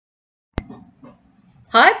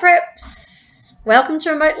Hi preps, welcome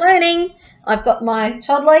to remote learning. I've got my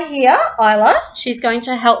toddler here, Isla. She's going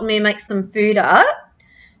to help me make some food art.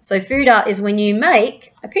 So food art is when you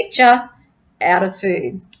make a picture out of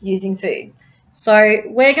food, using food. So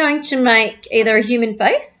we're going to make either a human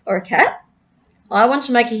face or a cat. I want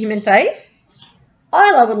to make a human face.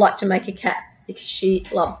 Isla would like to make a cat because she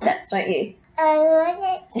loves cats, don't you? I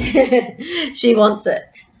want it. She wants it.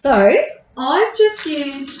 So I've just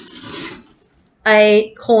used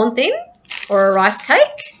a corn thin or a rice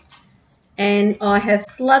cake, and I have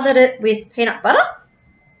slathered it with peanut butter.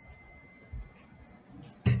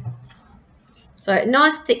 So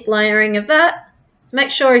nice thick layering of that. Make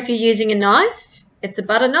sure if you're using a knife, it's a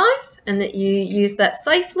butter knife and that you use that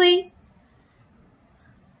safely.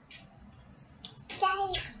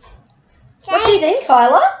 What do you think,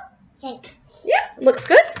 Kyla? Yeah, looks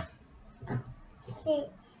good.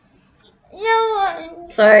 No.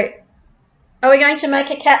 So are we going to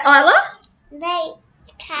make a cat, Isla? Make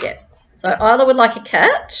cat. Yes. So Isla would like a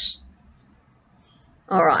cat.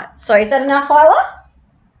 All right. So is that enough, Isla?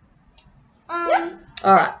 Yeah.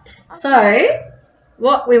 All right. So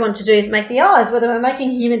what we want to do is make the eyes. Whether we're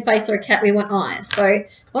making a human face or a cat, we want eyes. So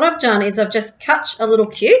what I've done is I've just cut a little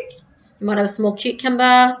cube. You might have a small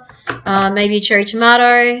cucumber, maybe a cherry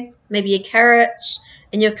tomato, maybe a carrot,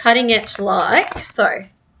 and you're cutting it like so.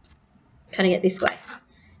 Cutting it this way.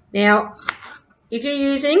 Now, if you're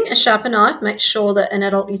using a sharper knife, make sure that an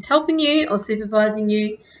adult is helping you or supervising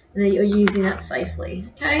you and that you're using that safely.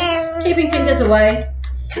 Okay? Keeping fingers away.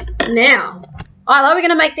 Now, Isla, we're going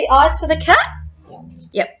to make the eyes for the cat?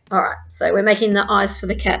 Yep. All right. So we're making the eyes for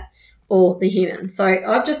the cat or the human. So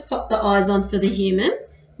I've just popped the eyes on for the human.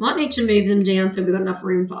 Might need to move them down so we've got enough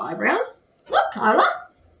room for eyebrows. Look, Isla.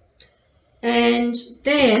 And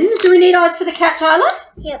then, do we need eyes for the cat, Tyler?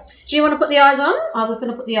 Yep. Do you want to put the eyes on? Isla's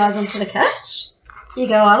going to put the eyes on for the cat. Here you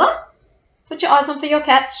go, Isla. Put your eyes on for your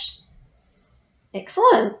cat.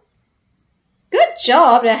 Excellent. Good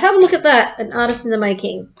job. Now have a look at that. An artist in the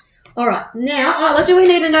making. All right. Now, Isla, do we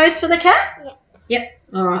need a nose for the cat? Yep. Yep.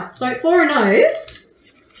 All right. So for a nose,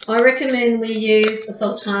 I recommend we use a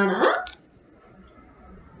sultana.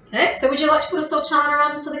 Okay. So would you like to put a sultana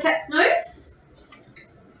on for the cat's nose?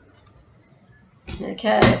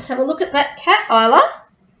 Okay, let's have a look at that cat, Isla.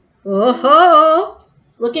 Oh,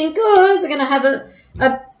 it's looking good. We're going to have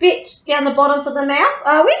a bit down the bottom for the mouth,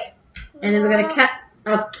 are we? And then we're going to cut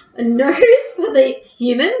a nose for the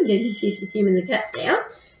human. I'm getting confused with humans and cats now.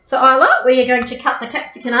 So, Isla, we are going to cut the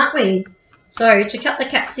capsicum, aren't we? So, to cut the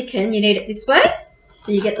capsicum, you need it this way.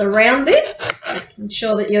 So, you get the round bits.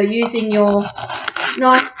 Ensure that you're using your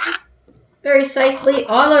knife very safely.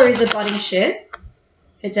 Isla is a budding chef.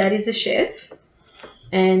 Her dad is a chef.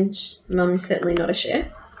 And Mum is certainly not a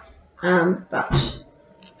chef, but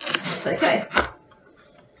it's okay.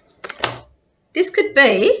 This could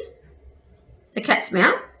be the cat's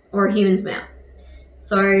mouth or a human's mouth.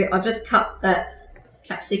 So I've just cut that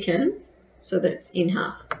capsicum so that it's in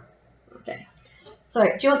half. Okay. So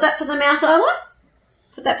do you want that for the mouth, Isla?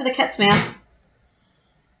 Put that for the cat's mouth.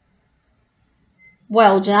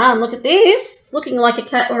 Well done. Look at this. Looking like a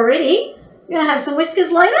cat already. You're going to have some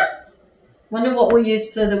whiskers later? Wonder what we'll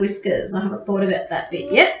use for the whiskers. I haven't thought about that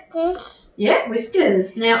bit yet. Whiskers. Yeah,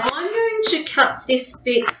 whiskers. Now I'm going to cut this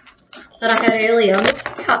bit that I had earlier. I'm just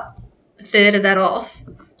cut a third of that off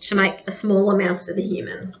to make a smaller mouth for the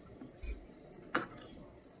human.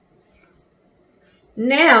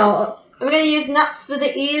 Now I'm going to use nuts for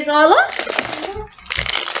the ears, Isla.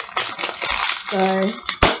 So,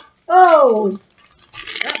 oh,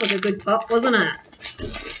 that was a good pop, wasn't it?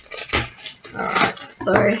 All right,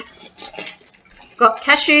 so got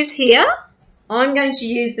cashews here. I'm going to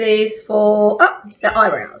use these for the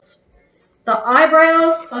eyebrows. The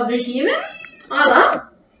eyebrows of the human.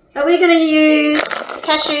 Isla, are we going to use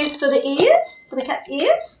cashews for the ears, for the cat's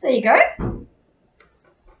ears? There you go.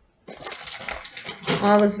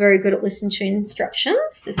 Isla's very good at listening to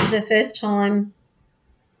instructions. This is her first time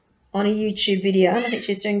on a YouTube video, and I think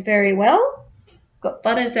she's doing very well. Got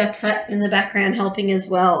Butters, our cat, in the background helping as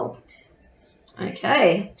well.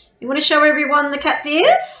 Okay. You want to show everyone the cat's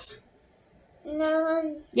ears?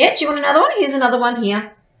 No. Yeah, do you want another one? Here's another one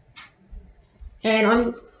here. And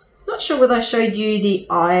I'm not sure whether I showed you the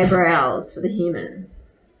eyebrows for the human.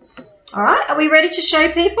 All right, are we ready to show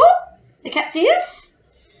people the cat's ears?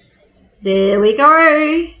 There we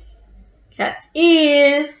go. Cat's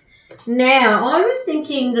ears. Now, I was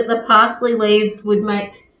thinking that the parsley leaves would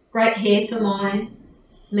make great hair for my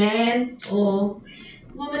man or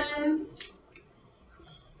woman.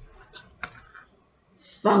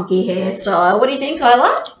 Funky hairstyle. What do you think,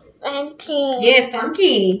 Isla? Funky. Yeah,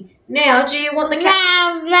 funky. Now, do you want the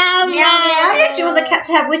cat? Meow, Meow, meow. Do you want the cat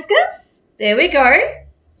to have whiskers? There we go.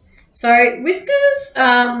 So whiskers,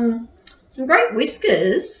 some great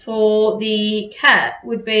whiskers for the cat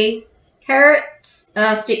would be carrot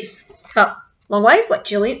sticks cut long ways, like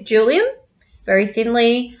julienne, very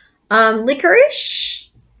thinly. Licorice,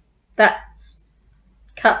 that's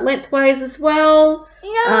cut lengthways as well.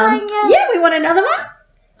 Yeah, we want another one.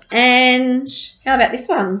 And how about this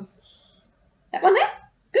one? That one there?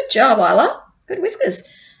 Good job, Isla. Good whiskers.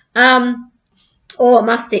 Or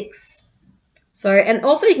mustics. So, and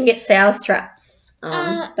also you can get sour straps.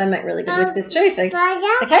 They make really good whiskers too. For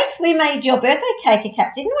the cakes, we made your birthday cake a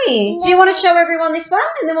cat, didn't we? Do you want to show everyone this one?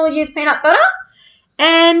 And then we'll use peanut butter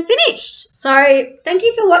and finish. So, thank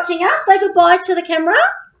you for watching us. Say goodbye to the camera.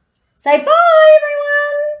 Say bye,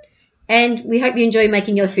 everyone. And we hope you enjoy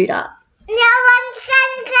making your food up.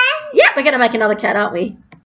 Yeah, we're going to make another cat, aren't we?